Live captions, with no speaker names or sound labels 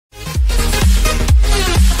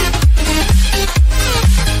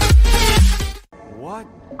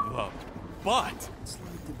butt! It's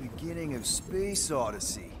like the beginning of Space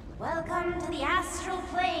Odyssey. Welcome to the astral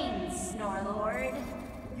planes, Snorlord.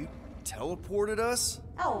 You teleported us?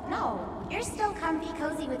 Oh, no. You're still comfy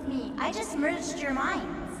cozy with me. I just merged your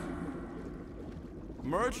minds.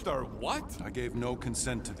 Merged our what? I gave no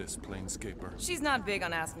consent to this, Planescaper. She's not big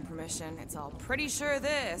on asking permission. It's all pretty sure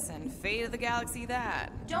this and fate of the galaxy that.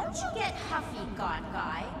 Don't you get huffy, God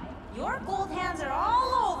Guy. Your gold hands are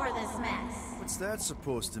all over this mess. What's that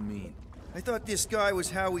supposed to mean? I thought this guy was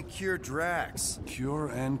how we cured Drax. Cure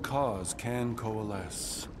and cause can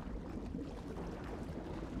coalesce.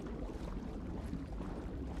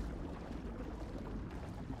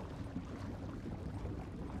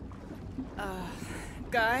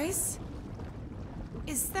 Guys?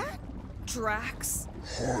 Is that Drax?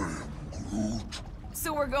 Hi, Groot.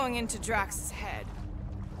 So we're going into Drax's head.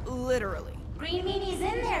 Literally. Green Meanie's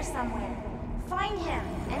in there somewhere. Find him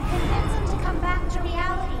and convince him to come back to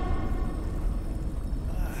reality.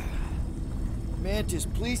 Mantis,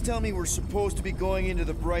 please tell me we're supposed to be going into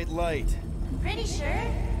the bright light. Pretty sure.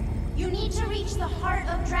 You need to reach the heart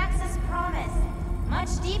of Drax's promise.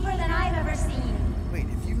 Much deeper than I've ever seen. Wait,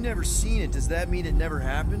 if you've never seen it, does that mean it never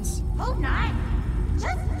happens? Hope not.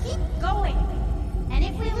 Just keep going. And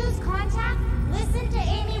if we lose contact, listen to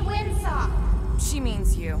Amy Winsock. She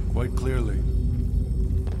means you. Quite clearly.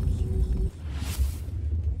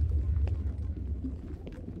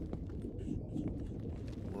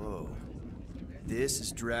 Whoa. This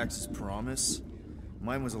is Drax's promise?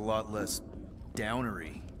 Mine was a lot less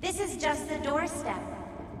downery. This is just the doorstep.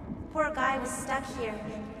 Poor guy was stuck here,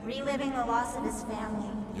 reliving the loss of his family.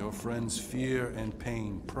 Your friend's fear and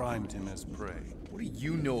pain primed him as prey. What do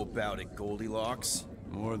you know about it, Goldilocks?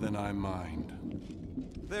 More than I mind.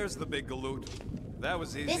 There's the big galoot. That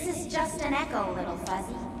was easy. This is just an echo, little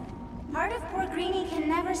fuzzy. Part of poor Greenie can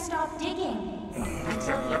never stop digging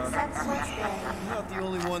until he accepts what's there. I'm not the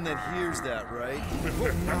only one that hears that, right?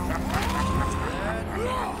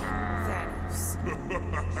 Thanos. We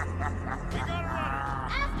gotta run!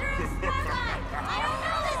 After us, Spotlight! I don't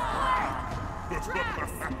know this part!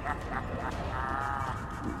 Drax!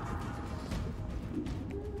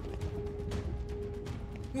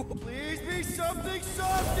 Please be something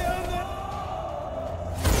soft down there!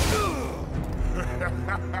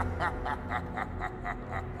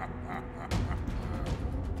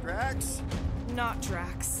 Drax? Not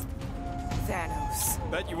Drax. Thanos.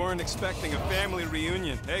 Bet you weren't expecting a family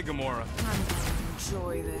reunion, hey Gamora? I'm gonna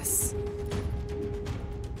enjoy this.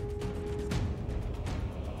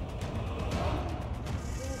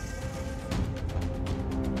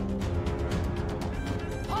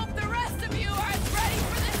 Hope the rest of you are as ready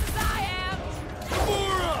for this as I am!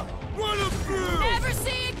 Gamora! Run him through! Never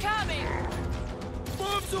see it coming!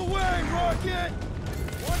 Bombs away, Rocket!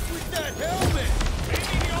 What's with that helmet?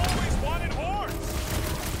 Maybe he always wanted horns!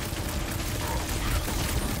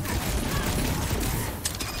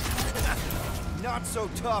 Not so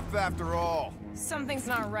tough after all. Something's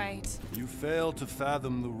not right. You fail to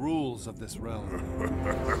fathom the rules of this realm.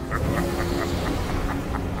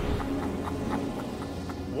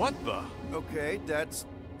 What the? Okay, that's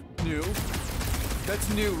new. That's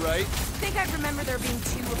new, right? Think I remember there being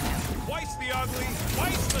two of them. Twice the ugly,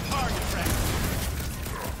 twice the target practice.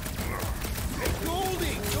 Hey,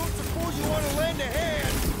 Goldie! Don't suppose you want to lend a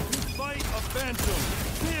hand? Fight a phantom.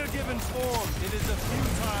 Clear given form. It is a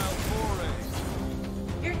futile foray.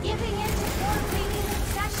 You're giving in to poor Greenie's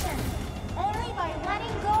obsession. Only by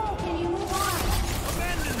letting go can you move on.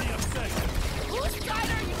 Abandon the obsession. Whose side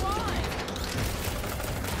are you on?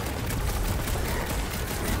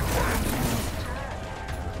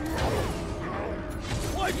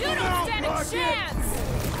 Wipe You them don't out, stand a Rocket! chance!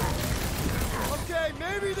 Okay,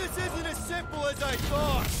 maybe this isn't as simple as I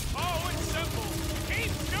thought. Oh, it's simple.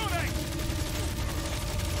 Keep shooting!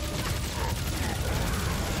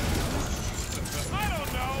 I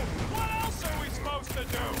don't know. What else are we supposed to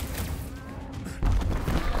do?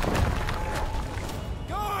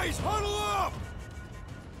 Guys, huddle up!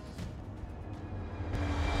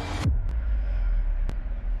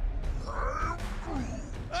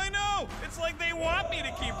 I know! It's like they want me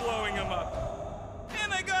to keep blowing them up.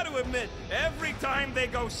 And I gotta admit, every time they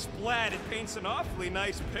go splat, it paints an awfully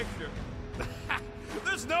nice picture.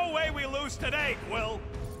 There's no way we lose today, Quill.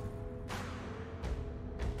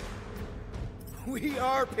 We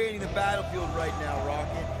are painting the battlefield right now,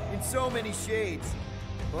 Rocket, in so many shades.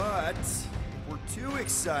 But if we're too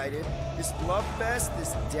excited, this love fest,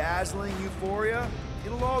 this dazzling euphoria,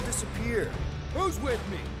 it'll all disappear. Who's with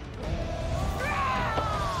me?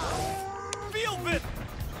 Feel it!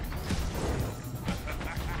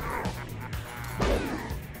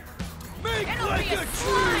 Make It'll like be a a tree!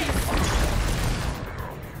 slime!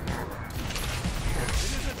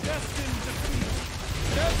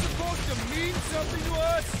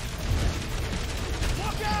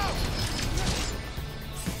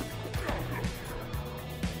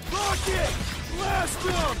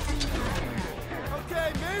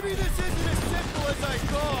 Maybe this isn't as simple as I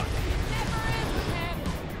thought.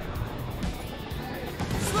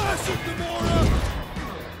 Slash it, Gamora!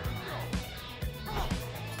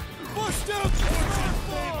 Bust out the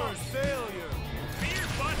favors failure. Beer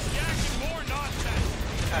butts yakking more nonsense.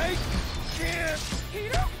 I can't.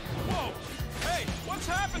 Peter? Whoa! Hey, what's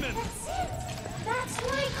happening? That's it! That's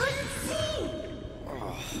what I couldn't see!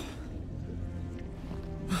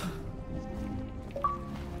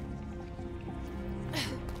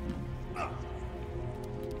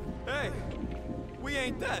 Hey, we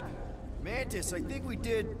ain't dead. Mantis, I think we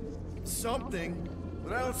did something,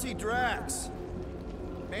 but I don't see Drax.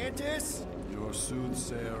 Mantis? Your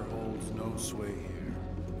soothsayer holds no sway here.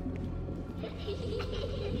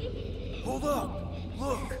 Hold up!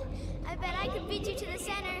 Look! I bet I could beat you to the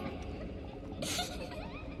center.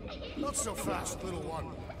 Not so fast, little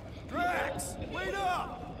one. Drax! Wait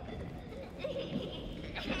up!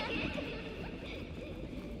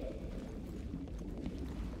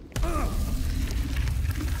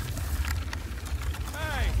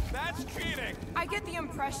 Hey, that's cheating. I get the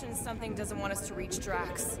impression something doesn't want us to reach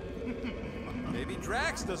Drax. Maybe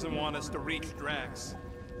Drax doesn't want us to reach Drax.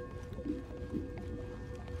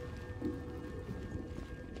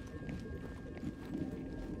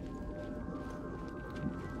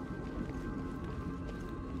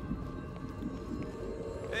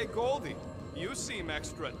 Hey, Goldie, you seem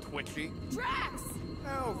extra twitchy. Drax!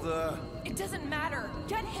 How the... It doesn't matter.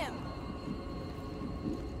 Get him!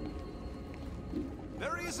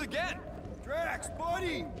 There he is again. Drax,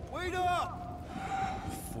 buddy! Wait up!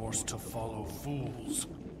 Forced to follow fools.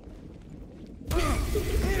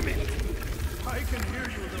 Damn it! I can hear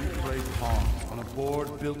you, little one. Play pawn on a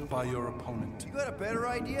board built by your opponent. You got a better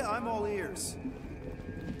idea? I'm all ears.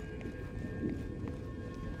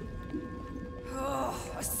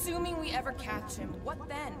 Assuming we ever catch him, what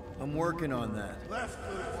then? I'm working on that. Left,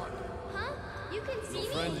 little one. Huh? You can see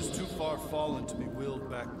Your friend me? is too far fallen to be willed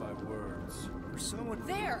back by words. For someone...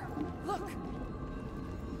 There! Look!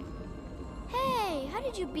 Hey, how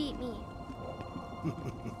did you beat me?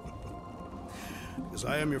 Because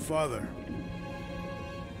I am your father.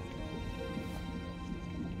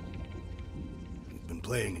 You've been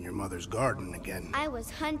playing in your mother's garden again. I was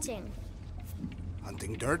hunting.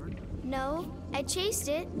 Hunting dirt? No, I chased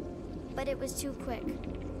it, but it was too quick.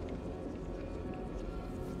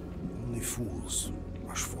 Only fools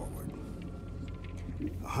rush forward.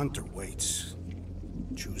 A hunter waits.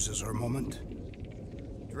 Chooses her moment.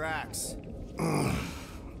 Drax.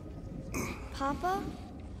 Papa?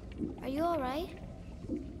 Are you alright?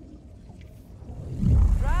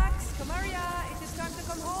 Drax, come here, it is time to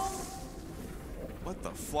come home. What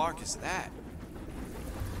the flark is that?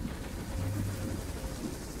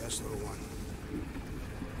 Yes, little one.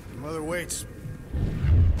 Your mother waits.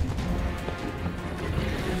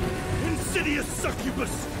 Insidious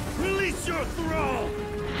succubus! Release your thrall!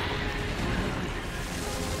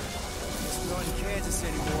 It's not in Kansas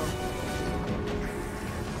anymore.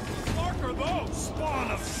 Flark are those?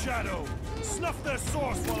 Spawn of shadow! Snuff their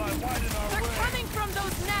source while I widen our They're way! coming from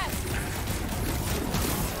those nests!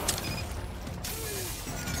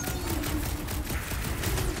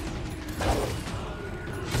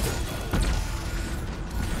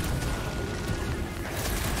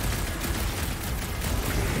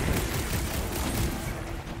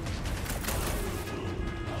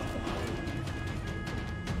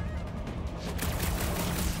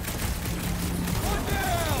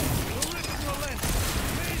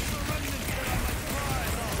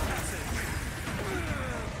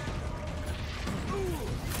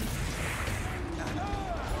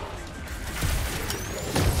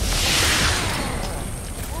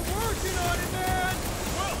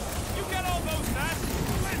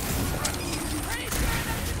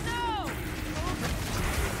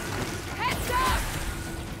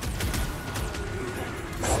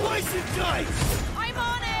 I'm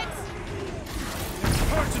on it!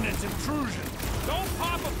 Pertinent intrusion! Don't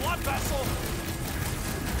pop a blood vessel!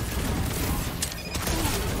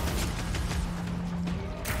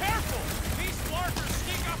 Careful! These flarkers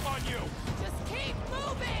sneak up on you! Just keep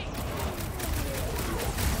moving!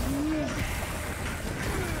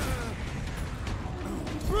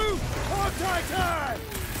 Brute! Hog-tie time!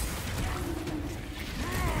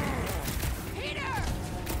 Peter!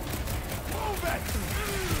 Move it!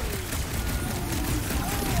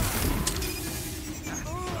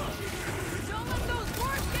 Don't let those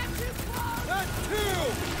dwarves get too close! That too!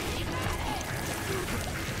 Keep at it!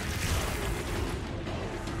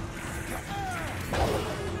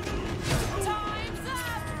 Time's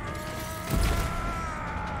up!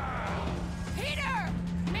 Peter!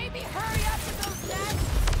 Maybe hurry up to those nests!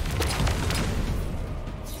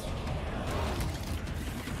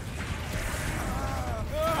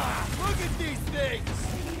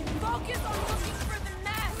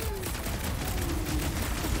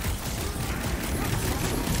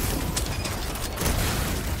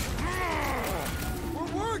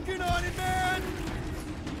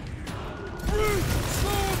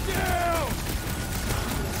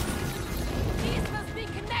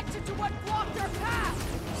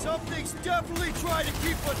 definitely trying to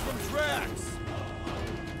keep us from Drax!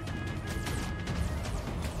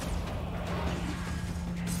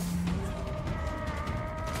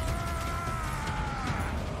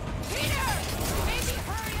 Peter! Maybe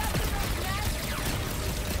hurry up with those nests!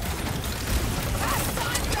 Pass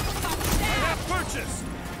on some of us I now! have purchase!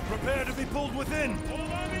 Prepare to be pulled within! Hold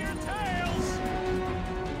on to your tails!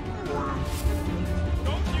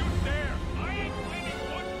 Don't you dare! I ain't cleaning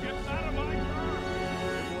wood chips out of my car!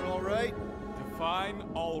 Everyone alright? Define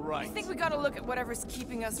all right. I think we gotta look at whatever's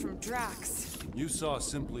keeping us from Drax. You saw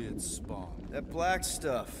simply its spawn. That black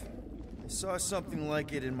stuff. I saw something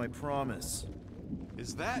like it in my promise.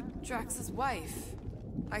 Is that? Drax's wife.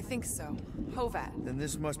 I think so. Hovat. Then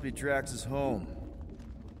this must be Drax's home.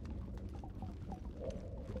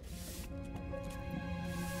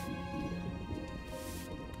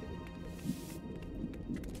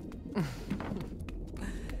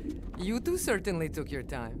 You two certainly took your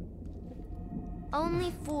time.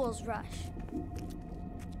 Only fools rush.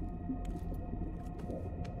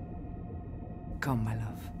 Come, my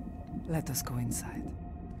love. Let us go inside.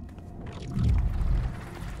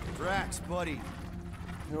 Drax, buddy.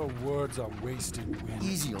 Your words are wasted wind.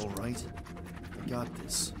 Easy, alright? I got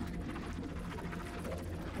this.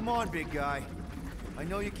 Come on, big guy. I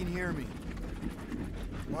know you can hear me.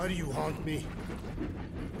 Why do you haunt me?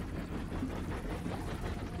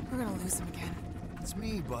 We're gonna lose him again. It's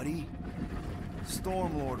me, buddy.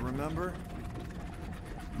 Stormlord, remember?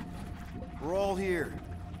 We're all here.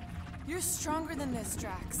 You're stronger than this,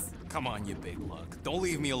 Drax. Come on, you big lug. Don't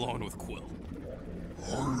leave me alone with Quill.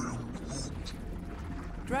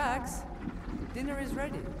 Drax, dinner is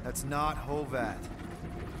ready. That's not Hovat.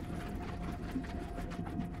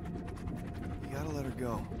 You gotta let her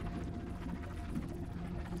go.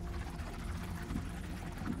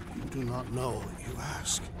 You do not know what you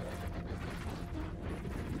ask.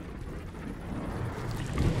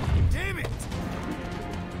 Damn it!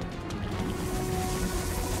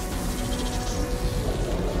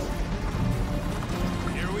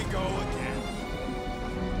 Here we go again.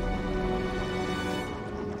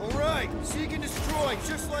 Alright, seek and destroy,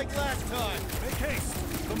 just like last time. Make haste!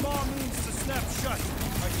 The maw means to snap shut.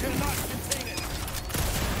 I cannot contain it.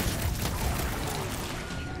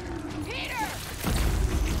 Peter!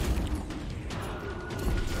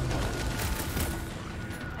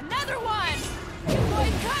 Another one! You're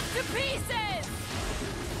going cut to pieces!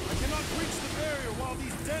 I cannot breach the barrier while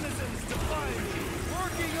these denizens defy me.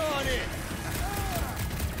 Working on it!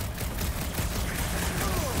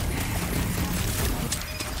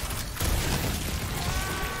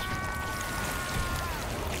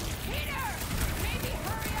 Peter! Maybe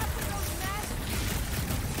hurry up with those nests!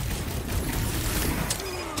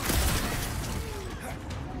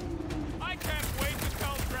 I can't wait to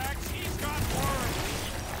tell Drax he's got worms.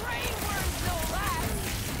 Brain worms, no less!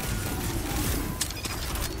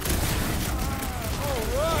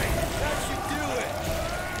 Alright, that should do it!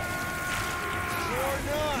 Or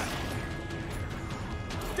not!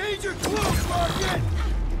 Danger close, Rocket!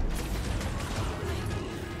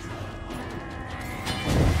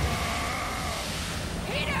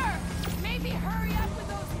 Peter! Maybe hurry up with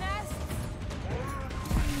those nests!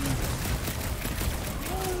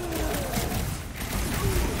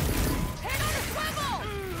 Head on a swivel!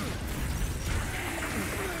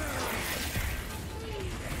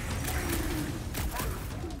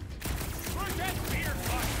 Forget Peter,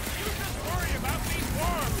 Buck. You just worry about these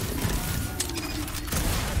worms.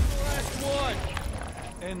 Last one!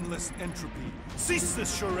 Endless entropy. Cease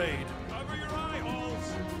this charade. Cover your eye holes.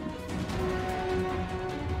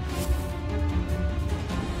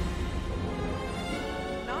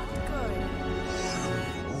 Not good.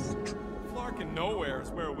 Flarkin' nowhere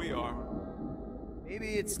is where we are.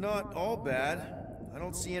 Maybe it's not all bad. I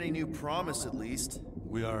don't see any new promise, at least.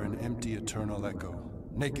 We are an empty eternal echo.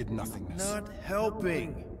 Naked nothingness. Not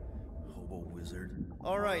helping. Hobo wizard.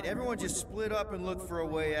 Alright, everyone just split up and look for a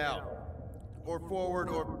way out. Or forward,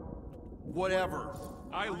 or whatever.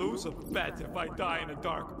 I lose a bet if I die in a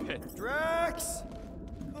dark pit. Drax!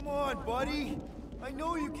 Come on, buddy. I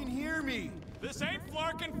know you can hear me. This ain't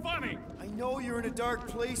Flarkin' funny. I know you're in a dark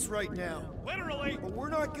place right now. Literally. But we're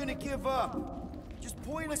not gonna give up. Just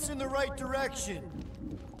point us in the right direction.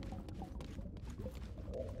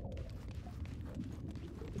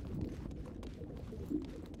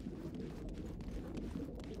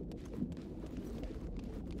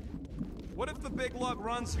 What if the big lug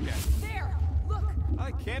runs again? There! Look!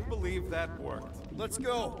 I can't believe that worked. Let's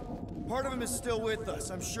go. Part of him is still with us,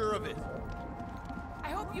 I'm sure of it. I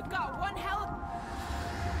hope you've got one hell of...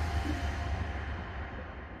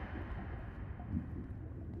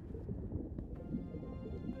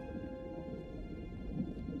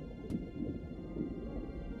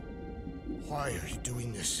 Why are you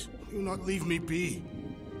doing this? Will you not leave me be?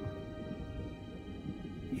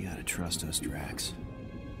 You gotta trust us, Drax.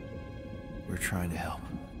 We're trying to help.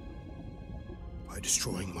 By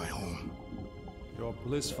destroying my home. Your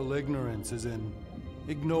blissful ignorance is an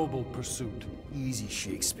ignoble pursuit. Easy,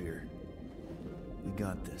 Shakespeare. We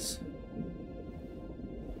got this.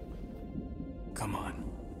 Come on.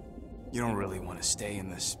 You don't really want to stay in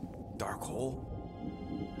this dark hole?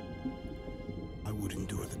 I would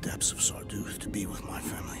endure the depths of Sarduth to be with my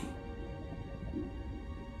family.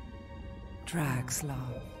 Drax,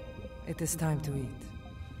 love. It is time to eat.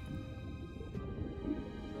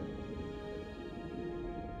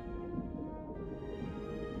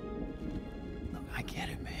 Look, I get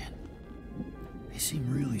it, man. They seem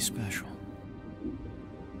really special.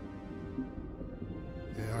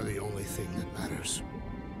 They are the only thing that matters.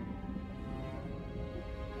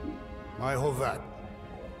 My Hovat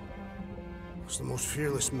was the most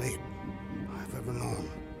fearless mate I've ever known.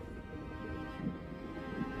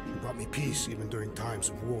 She brought me peace even during times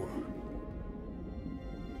of war.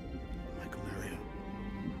 My Camarilla.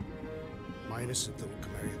 My innocent little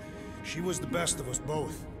Camarilla. She was the best of us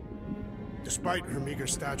both. Despite her meager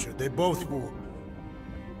stature, they both were.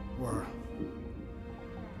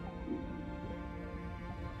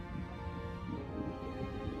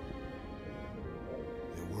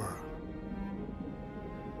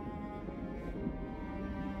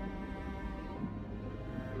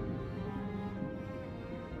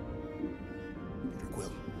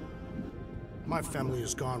 PeterQuill. My family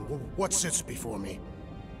is gone. What sits before me?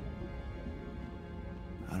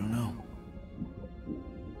 I don't know.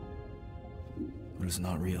 But it's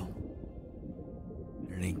not real.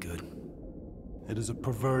 It ain't good. It is a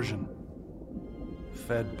perversion,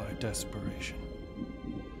 fed by desperation.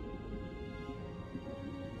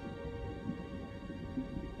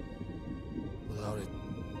 Without it,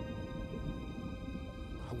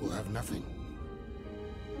 I will have nothing.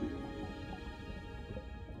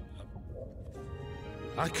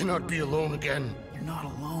 I cannot be alone again. You're not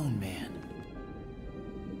alone, man.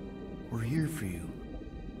 We're here for you.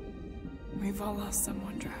 We've all lost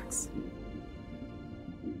someone, Drax.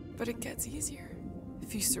 But it gets easier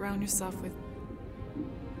if you surround yourself with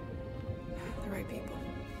the right people.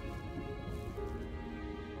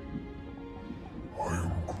 I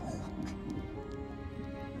am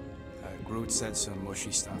Groot. Groot said some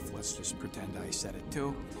mushy stuff. Let's just pretend I said it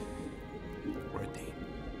too. We're a team.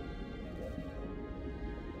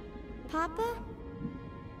 Papa?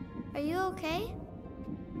 Are you okay?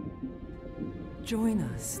 Join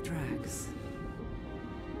us, Drax.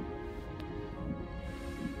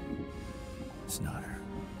 It's not her.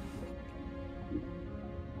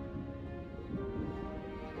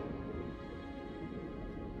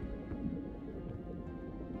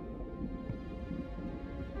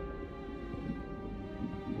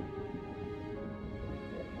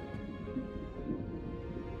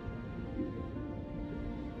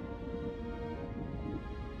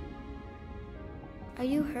 Are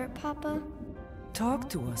you hurt, Papa? Talk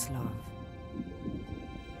to us, love.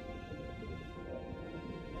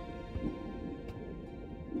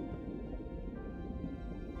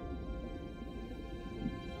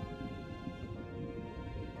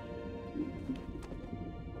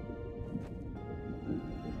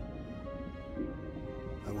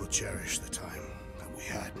 I will cherish the time that we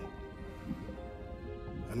had,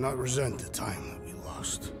 and not resent the time that we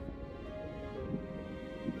lost.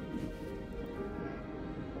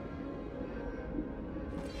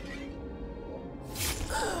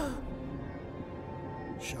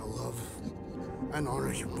 Shall love and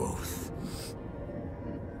honor you both.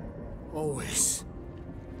 Always.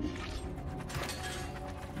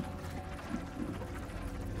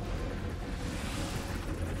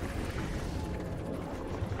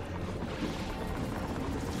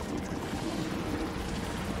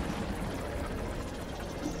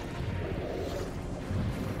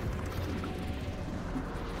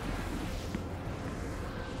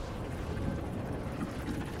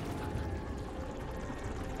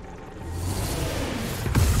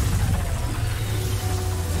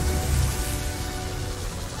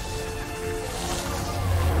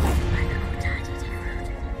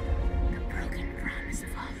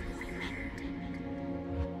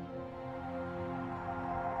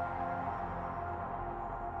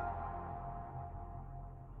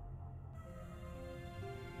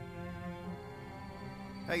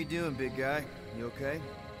 How you doing, big guy? You okay?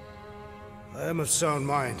 I am of sound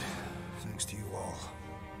mind, thanks to you all.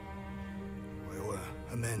 I owe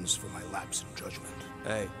amends for my lapse in judgment.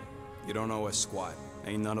 Hey, you don't owe us squat.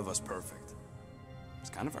 Ain't none of us perfect. It's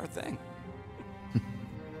kind of our thing.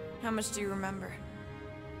 How much do you remember?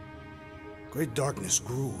 Great darkness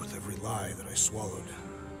grew with every lie that I swallowed.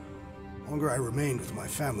 The longer I remained with my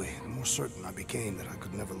family, the more certain I became that I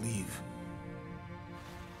could never leave.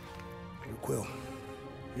 PeterQuill,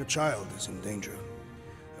 your child is in danger.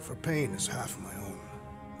 If her pain is half my own,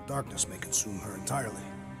 the darkness may consume her entirely.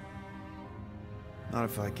 Not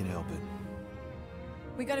if I can help it.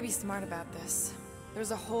 We gotta be smart about this.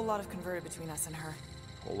 There's a whole lot of converted between us and her.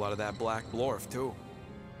 Whole lot of that black blorf, too.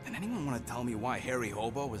 And anyone want to tell me why Harry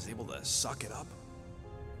Hobo was able to suck it up?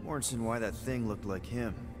 Morrison, why that thing looked like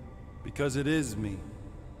him. Because it is me.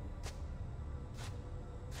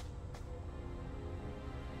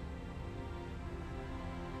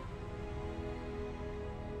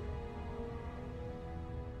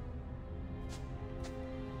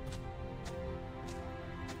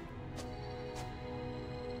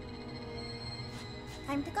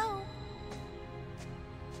 Time to go.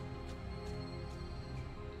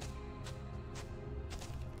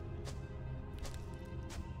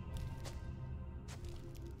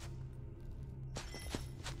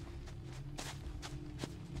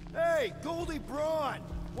 Hey, Goldie Braun!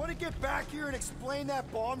 Want to get back here and explain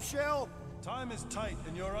that bombshell? Time is tight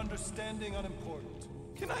and your understanding unimportant.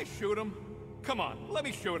 Can I shoot him? Come on, let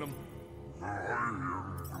me shoot him.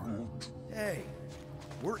 Hey,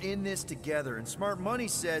 we're in this together, and Smart Money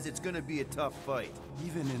says it's gonna be a tough fight.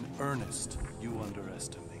 Even in earnest, you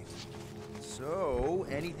underestimate. So,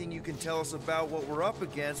 anything you can tell us about what we're up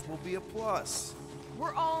against will be a plus.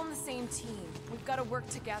 We're all on the same team. We've gotta work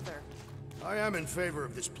together. I am in favor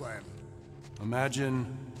of this plan.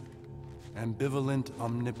 Imagine ambivalent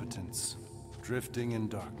omnipotence, drifting in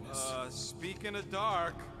darkness. Speaking of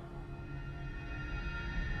dark...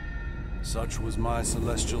 Such was my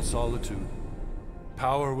celestial solitude.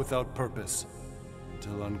 Power without purpose,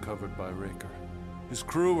 till uncovered by Raker. His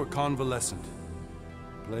crew were convalescent.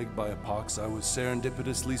 Plagued by a pox I was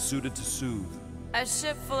serendipitously suited to soothe. A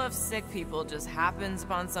ship full of sick people just happens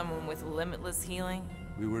upon someone with limitless healing?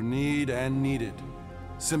 We were need and needed,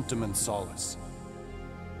 symptom and solace.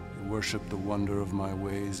 They worshipped the wonder of my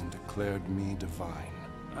ways and declared me divine.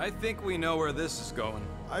 I think we know where this is going.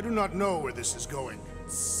 I do not know where this is going.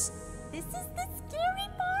 This is the scary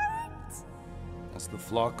part. As the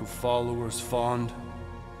flock of followers fawned,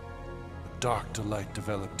 a dark delight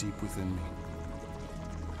developed deep within me.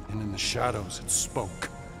 And in the shadows it spoke.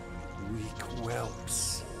 Weak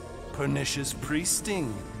whelps, pernicious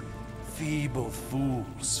priesting, feeble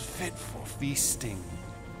fools fit for feasting.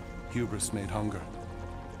 Hubris made hunger.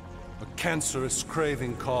 A cancerous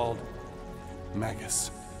craving called Magus.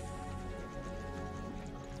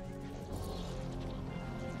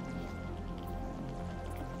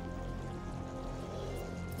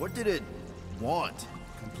 What did it want?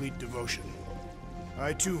 Complete devotion.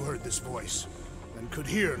 I too heard this voice, and could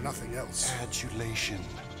hear nothing else. Adulation,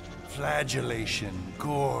 flagellation,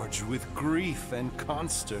 gorged with grief and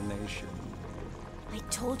consternation. I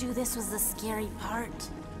told you this was the scary part.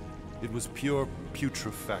 It was pure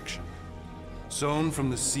putrefaction, sown from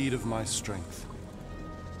the seed of my strength.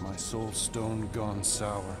 My soul stone gone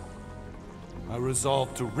sour. I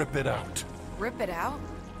resolved to rip it out. Rip it out?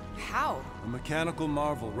 How? A mechanical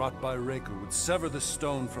marvel wrought by Raker would sever the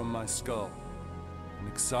stone from my skull and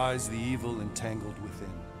excise the evil entangled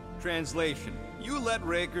within. Translation: you let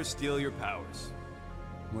Raker steal your powers.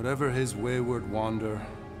 Whatever his wayward wander,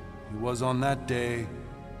 he was on that day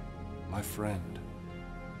my friend.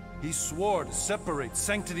 He swore to separate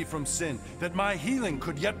sanctity from sin, that my healing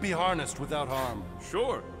could yet be harnessed without harm.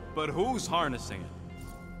 Sure, but who's harnessing it?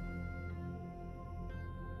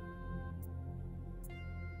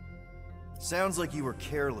 Sounds like you were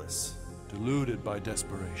careless. Deluded by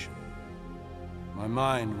desperation. My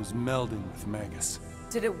mind was melding with Magus.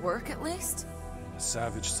 Did it work at least? In a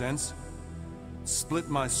savage sense, it split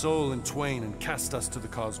my soul in twain and cast us to the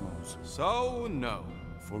cosmos. So, no.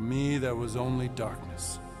 For me, there was only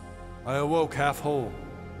darkness. I awoke half whole,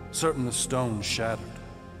 certain the stone shattered.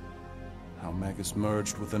 How Magus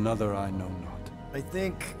merged with another, I know not. I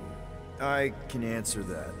think I can answer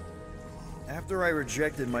that. After I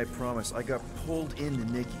rejected my promise, I got pulled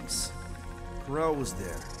into Nikki's. Corel was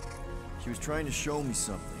there. She was trying to show me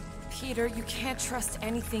something. Peter, you can't trust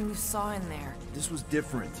anything you saw in there. This was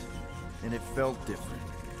different, and it felt different.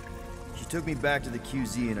 She took me back to the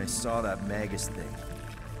QZ and I saw that Magus thing.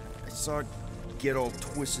 I saw it get all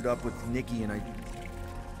twisted up with Nikki and I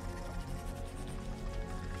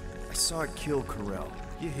saw it kill Corel.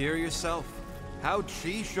 You hear yourself? How'd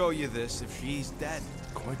she show you this if she's dead?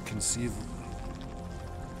 Quite conceivable.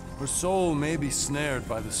 Her soul may be snared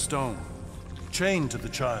by the stone, chained to the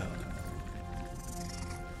child.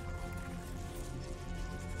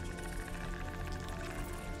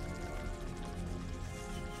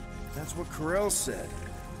 That's what Corell said.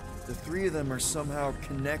 The three of them are somehow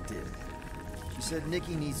connected. She said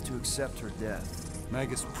Nikki needs to accept her death.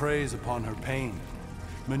 Magus preys upon her pain,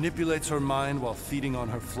 manipulates her mind while feeding on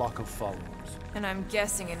her flock of followers. And I'm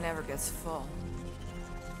guessing it never gets full.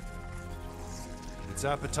 Its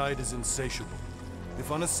appetite is insatiable.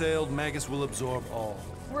 If unassailed, Magus will absorb all.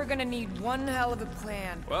 We're gonna need one hell of a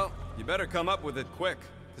plan. Well, you better come up with it quick,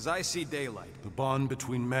 because I see daylight. The bond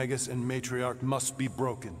between Magus and Matriarch must be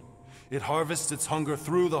broken. It harvests its hunger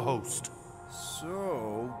through the host.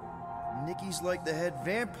 So, Nikki's like the head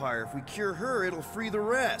vampire. If we cure her, it'll free the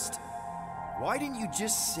rest. Why didn't you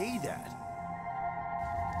just say that?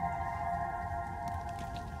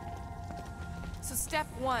 So step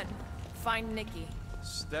 1, find Nikki.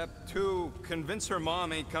 Step 2, convince her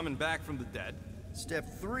mom ain't coming back from the dead.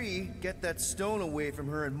 Step 3, get that stone away from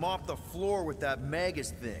her and mop the floor with that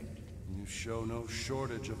Magus thing. You show no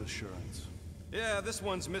shortage of assurance. Yeah, this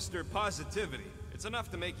one's Mr. Positivity. It's enough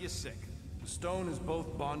to make you sick. The stone is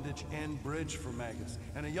both bondage and bridge for Magus,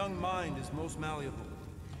 and a young mind is most malleable.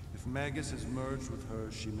 If Magus is merged with her,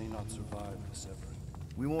 she may not survive the severing.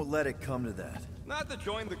 We won't let it come to that. Not to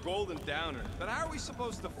join the Golden Downer, but how are we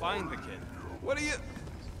supposed to find the kid? What are you...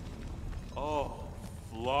 Oh,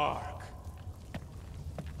 Flark.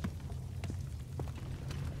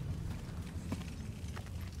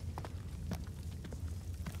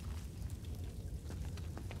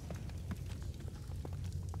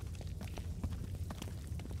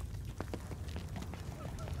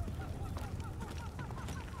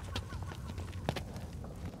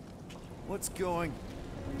 What's going...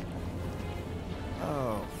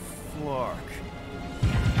 Oh, Flark.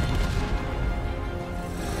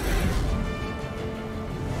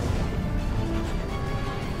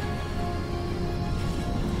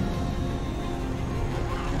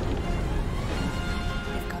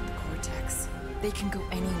 They've got the cortex. They can go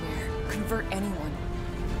anywhere, convert anyone.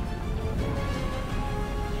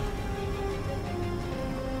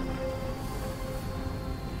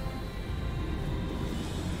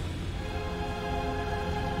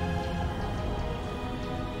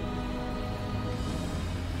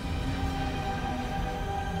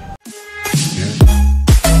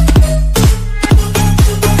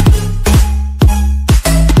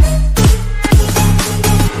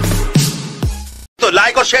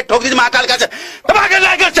 Like और share ठोक दीजिए महाकाल का, दबा के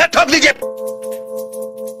like और share ठोक दीजिए।